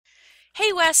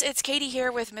Hey Wes, it's Katie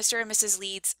here with Mr. and Mrs.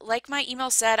 Leeds. Like my email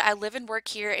said, I live and work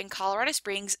here in Colorado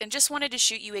Springs and just wanted to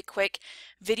shoot you a quick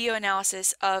video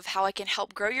analysis of how I can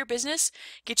help grow your business,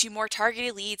 get you more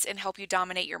targeted leads, and help you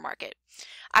dominate your market.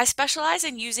 I specialize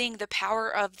in using the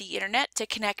power of the internet to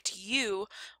connect you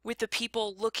with the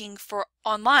people looking for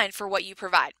online for what you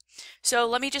provide. So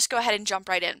let me just go ahead and jump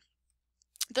right in.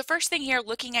 The first thing here,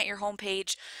 looking at your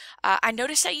homepage, I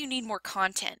noticed that you need more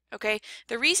content, okay?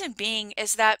 The reason being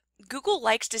is that Google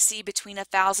likes to see between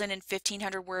 1,000 and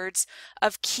 1,500 words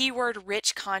of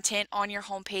keyword-rich content on your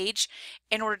homepage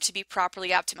in order to be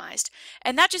properly optimized.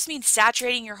 And that just means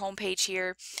saturating your homepage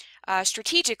here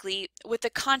strategically with the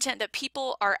content that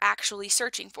people are actually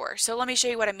searching for. So let me show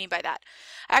you what I mean by that.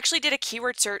 I actually did a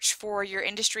keyword search for your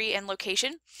industry and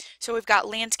location. So we've got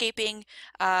landscaping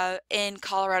in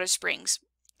Colorado Springs.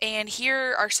 And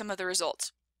here are some of the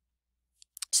results.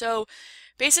 So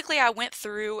basically I went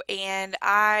through and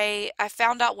I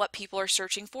found out what people are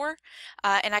searching for,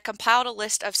 and I compiled a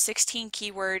list of 16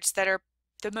 keywords that are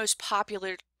the most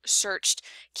popular searched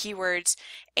keywords.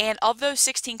 And of those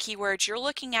 16 keywords, you're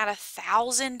looking at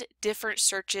 1,000 different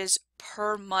searches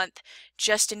per month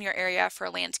just in your area for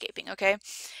landscaping, okay?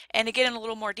 And to get in a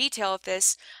little more detail of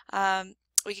this,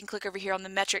 we can click over here on the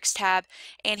metrics tab,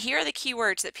 and here are the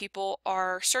keywords that people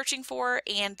are searching for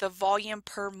and the volume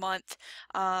per month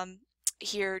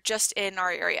here just in our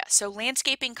area. So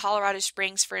landscaping Colorado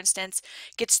Springs, for instance,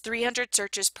 gets 300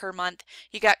 searches per month.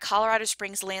 You got Colorado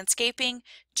Springs landscaping,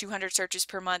 200 searches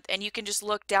per month, and you can just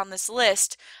look down this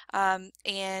list and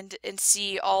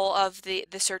see all of the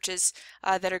searches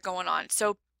that are going on.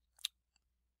 So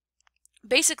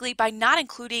basically, by not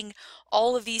including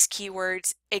all of these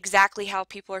keywords, exactly how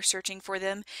people are searching for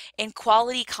them, in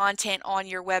quality content on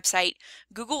your website,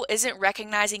 Google isn't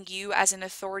recognizing you as an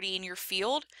authority in your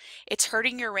field. It's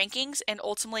hurting your rankings and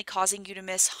ultimately causing you to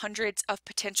miss hundreds of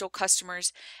potential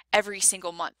customers every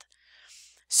single month.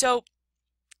 So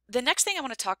the next thing I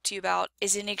want to talk to you about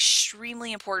is an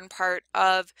extremely important part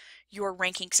of your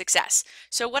ranking success.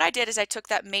 So what I did is I took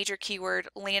that major keyword,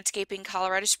 landscaping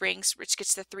Colorado Springs, which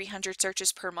gets the 300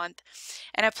 searches per month,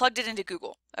 and I plugged it into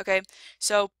Google. Okay,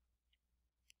 so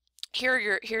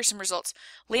here's some results.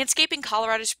 Landscaping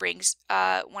Colorado Springs,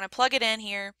 when I plug it in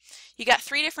here, you got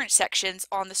three different sections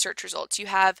on the search results. You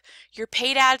have your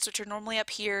paid ads, which are normally up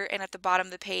here and at the bottom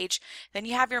of the page. Then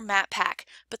you have your map pack.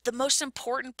 But the most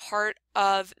important part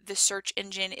of the search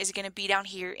engine is going to be down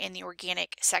here in the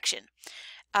organic section.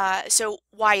 So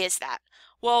why is that?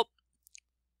 Well,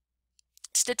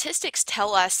 statistics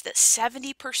tell us that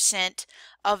 70%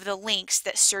 of the links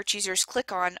that search users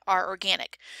click on are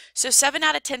organic. So 7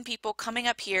 out of 10 people coming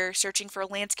up here searching for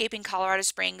landscaping Colorado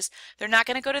Springs, they're not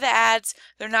going to go to the ads,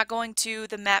 they're not going to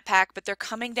the map pack, but they're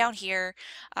coming down here.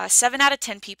 7 out of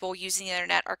 10 people using the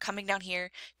internet are coming down here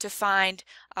to find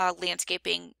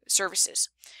landscaping services.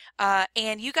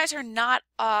 And you guys are not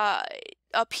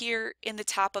up here in the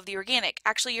top of the organic.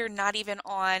 Actually, you're not even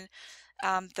on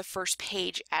the first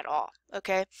page at all.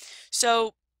 Okay,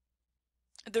 so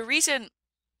the reason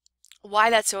why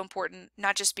that's so important,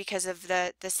 not just because of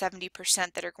the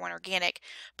 70% that are going organic,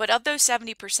 but of those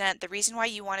 70%, the reason why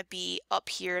you want to be up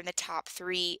here in the top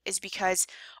 3 is because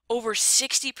over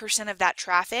 60% of that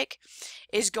traffic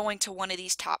is going to one of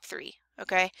these top 3.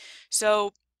 Okay,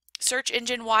 so Search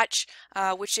Engine Watch,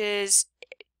 which is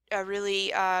a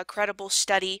really credible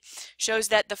study, shows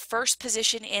that the first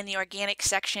position in the organic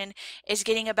section is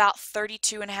getting about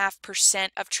 32.5%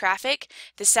 of traffic,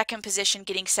 the second position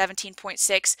getting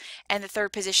 17.6%, and the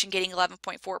third position getting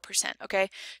 11.4%. Okay,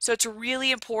 so it's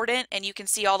really important, and you can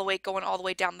see all the way going all the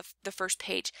way down the first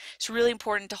page. It's really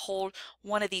important to hold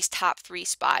one of these top 3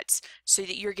 spots so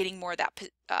that you're getting more of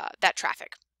that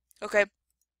traffic. Okay,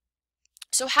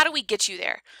 so how do we get you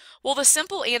there? Well, the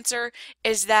simple answer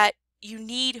is that you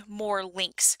need more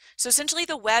links. So essentially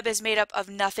the web is made up of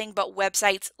nothing but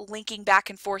websites linking back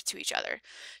and forth to each other.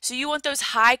 So you want those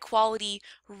high quality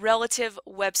relative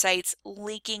websites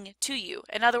linking to you.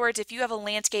 In other words, if you have a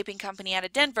landscaping company out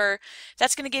of Denver,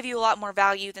 that's going to give you a lot more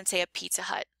value than say a Pizza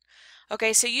Hut.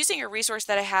 Okay, so using a resource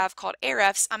that I have called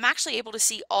Ahrefs, I'm actually able to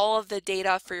see all of the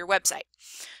data for your website.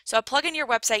 So I plug in your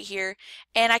website here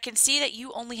and I can see that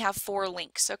you only have 4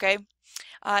 links, okay?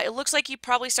 It looks like you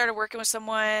probably started working with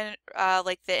someone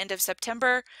like the end of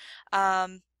September,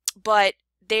 but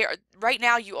right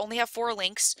now you only have 4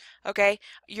 links, okay?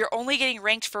 You're only getting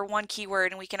ranked for 1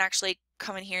 keyword, and we can actually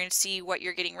come in here and see what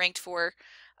you're getting ranked for.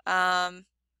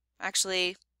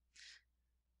 Actually,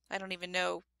 I don't even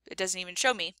know. It doesn't even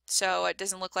show me, so it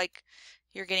doesn't look like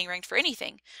you're getting ranked for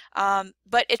anything.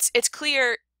 But it's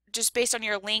clear just based on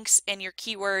your links and your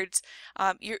keywords,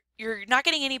 you're not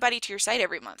getting anybody to your site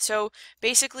every month. So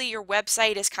basically your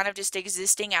website is kind of just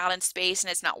existing out in space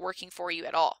and it's not working for you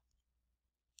at all.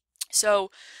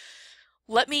 So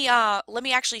let me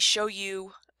actually show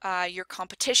you your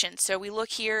competition. So we look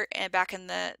here and back in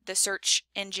the search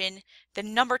engine, the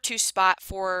 #2 spot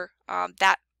for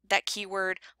that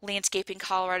keyword, landscaping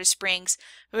Colorado Springs.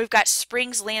 We've got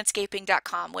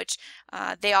springslandscaping.com, which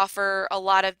they offer a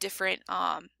lot of different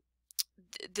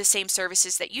the same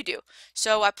services that you do.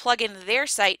 So I plug in their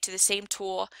site to the same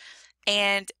tool,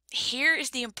 and here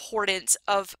is the importance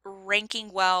of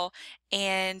ranking well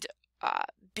and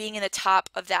being in the top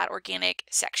of that organic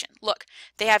section. Look,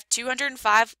 they have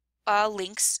 205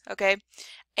 links, okay?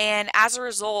 And as a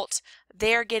result,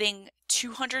 they're getting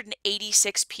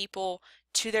 286 people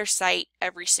to their site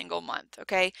every single month,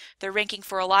 okay? They're ranking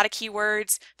for a lot of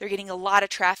keywords. They're getting a lot of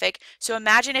traffic. So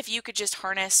imagine if you could just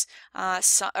harness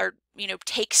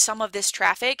take some of this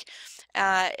traffic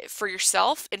for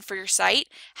yourself and for your site,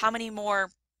 how many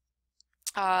more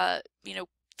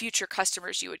future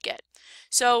customers you would get.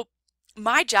 So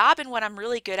my job and what I'm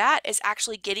really good at is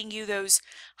actually getting you those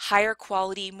higher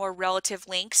quality, more relative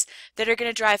links that are going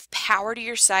to drive power to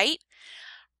your site,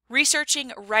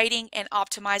 researching, writing, and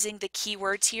optimizing the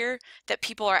keywords here that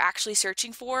people are actually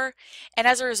searching for. And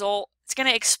as a result, it's going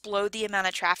to explode the amount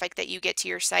of traffic that you get to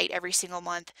your site every single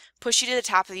month, push you to the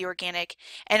top of the organic.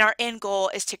 And our end goal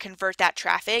is to convert that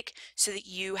traffic so that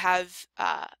you have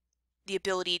the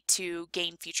ability to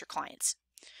gain future clients.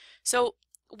 So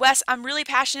Wes, I'm really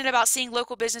passionate about seeing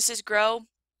local businesses grow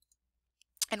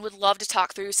and would love to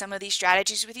talk through some of these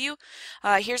strategies with you.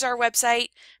 Here's our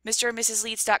website,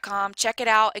 mrandmrsleads.com. Check it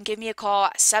out and give me a call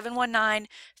at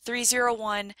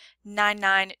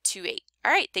 719-301-9928.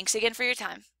 All right, thanks again for your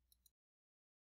time.